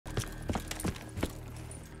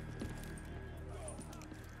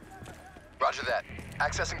Roger that.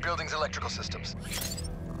 Accessing building's electrical systems.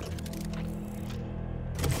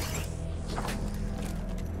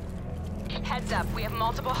 Heads up, we have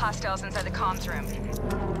multiple hostiles inside the comms room.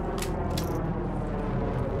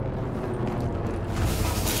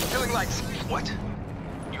 Killing lights. What?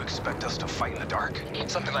 You expect us to fight in the dark?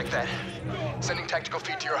 Something like that. Sending tactical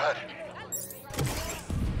feed to your HUD.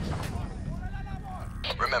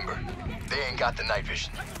 Remember, they ain't got the night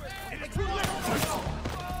vision. Take it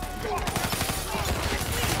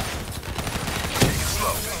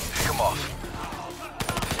slow. Pick them off.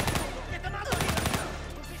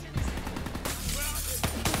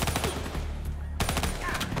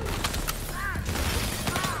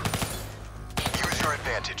 Use your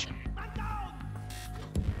advantage.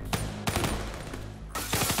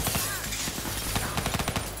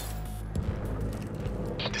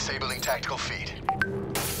 Disabling tactical feed.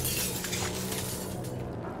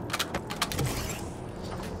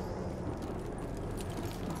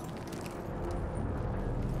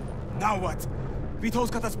 Now what? Vito's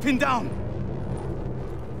got us pinned down!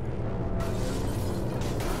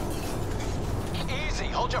 Easy,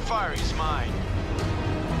 hold your fire, he's mine.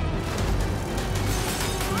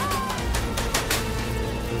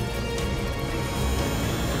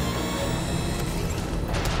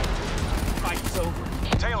 Fight's over.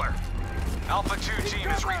 Taylor, Alpha 2 team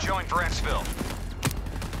has rejoined Brentsville.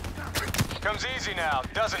 Comes easy now,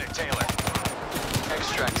 doesn't it, Taylor?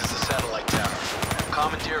 Extract is the satellite tower.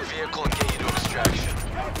 Commandeer a vehicle and get you to extraction.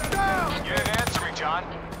 You didn't answer me, John.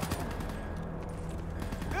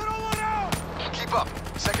 Keep up.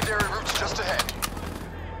 Secondary route's just ahead.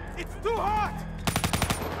 It's too hot!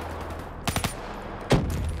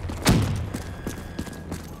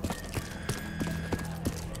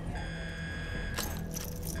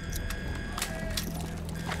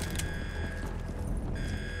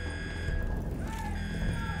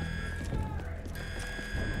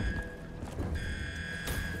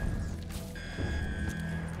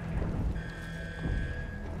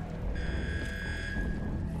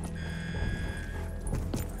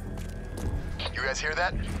 You guys hear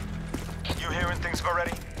that? You hearing things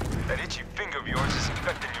already? That itchy finger of yours is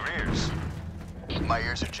infecting your ears. My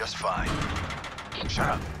ears are just fine. Shut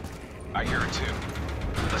up. I hear it too.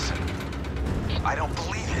 Listen, I don't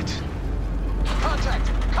believe it. Contact!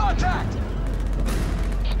 Contact!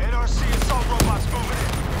 NRC assault robots moving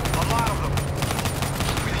in. A lot of them.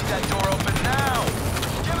 We need that door open now!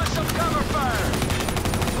 Give us some cover fire!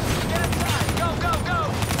 Get inside! Go, go,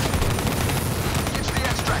 go! Get to the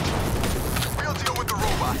extract. We'll deal with the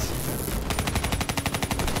robots.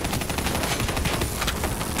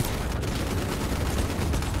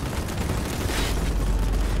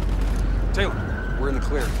 Taylor, we're in the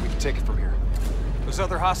clear. We can take it from here. Those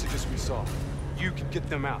other hostages we saw, you can get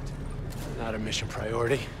them out. Not a mission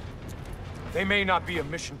priority. They may not be a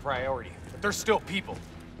mission priority, but they're still people.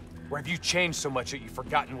 Or have you changed so much that you've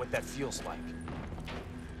forgotten what that feels like?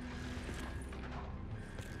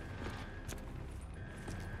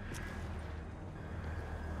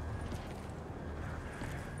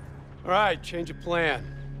 All right, change of plan.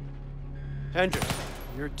 Hendricks,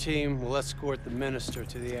 your team will escort the minister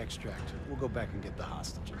to the extract. We'll go back and get the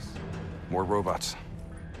hostages. More robots.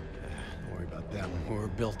 Don't worry about them. We're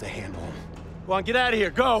built to handle them. Go on, get out of here.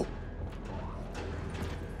 Go!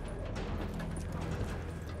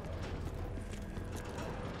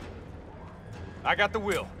 I got the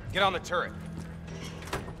wheel. Get on the turret.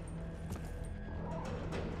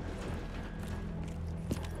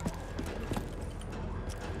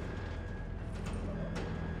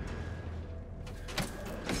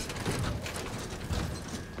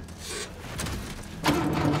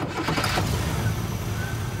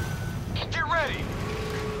 Get ready!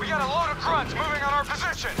 We got a load of grunts moving on our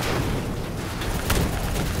position!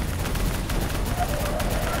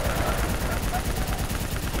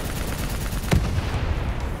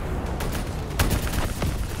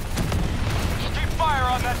 Keep fire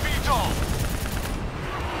on that VTOL!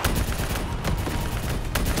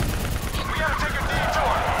 We gotta take a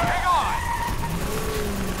detour! Hang on!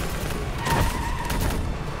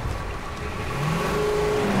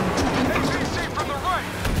 APC from the right!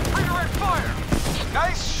 Redirect fire!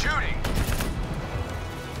 Nice shooting!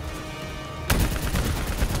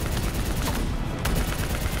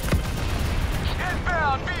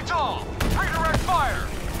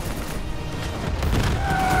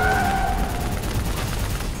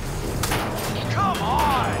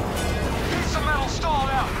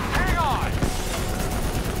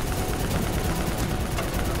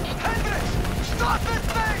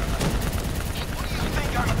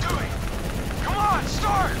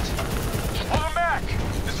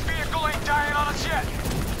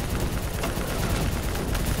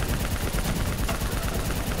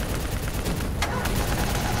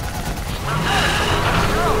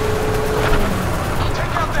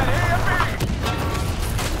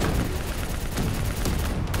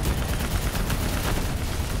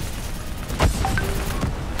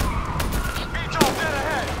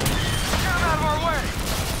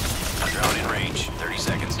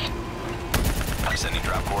 Sending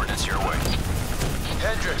drop coordinates your way.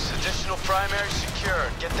 Hendricks, additional primary secured.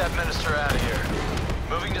 Get that minister out of here.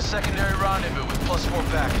 Moving to secondary rendezvous with +4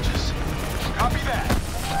 packages. Copy that.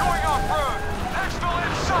 Going off-road. Exfil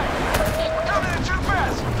in sight. We're coming in too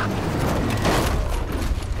fast.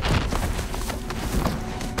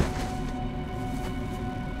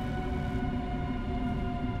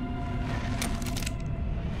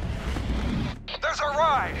 There's our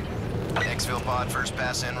ride. Exfil pod first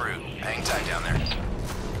pass en route. Hang tight down there.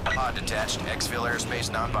 Pod detached. Exfil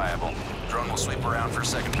airspace non-viable. Drone will sweep around for a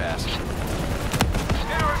second pass.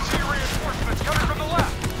 NRC reinforcements coming from the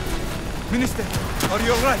left. Minister, are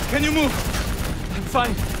you alright? Can you move? I'm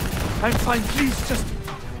fine. I'm fine. Please, just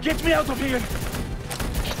get me out of here.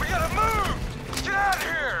 We gotta move. Let's get out of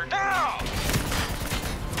here now.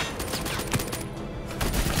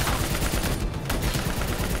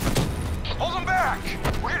 Hold them back.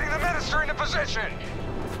 We're getting the minister into position.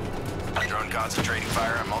 Drone concentrating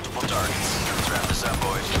fire on multiple targets. Let's wrap this up,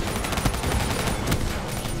 boys.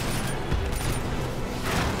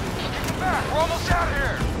 Keep them back. We're almost out of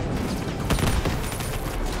here.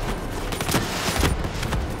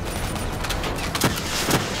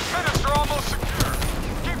 Minister almost secure.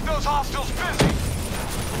 Keep those hostiles busy.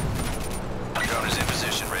 Drone is in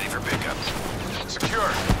position, ready for pickup.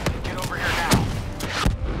 Secure. Get over here now.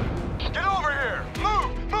 Get over here.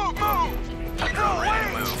 Move, move, move. Drone ready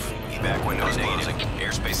to move. Evac windows closing.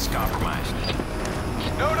 Airspace is compromised.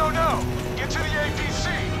 No, no, no. Get to the APC.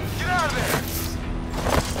 Get out of there.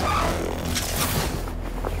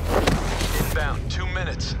 Inbound, 2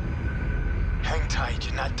 minutes. Hang tight,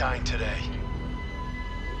 you're not dying today.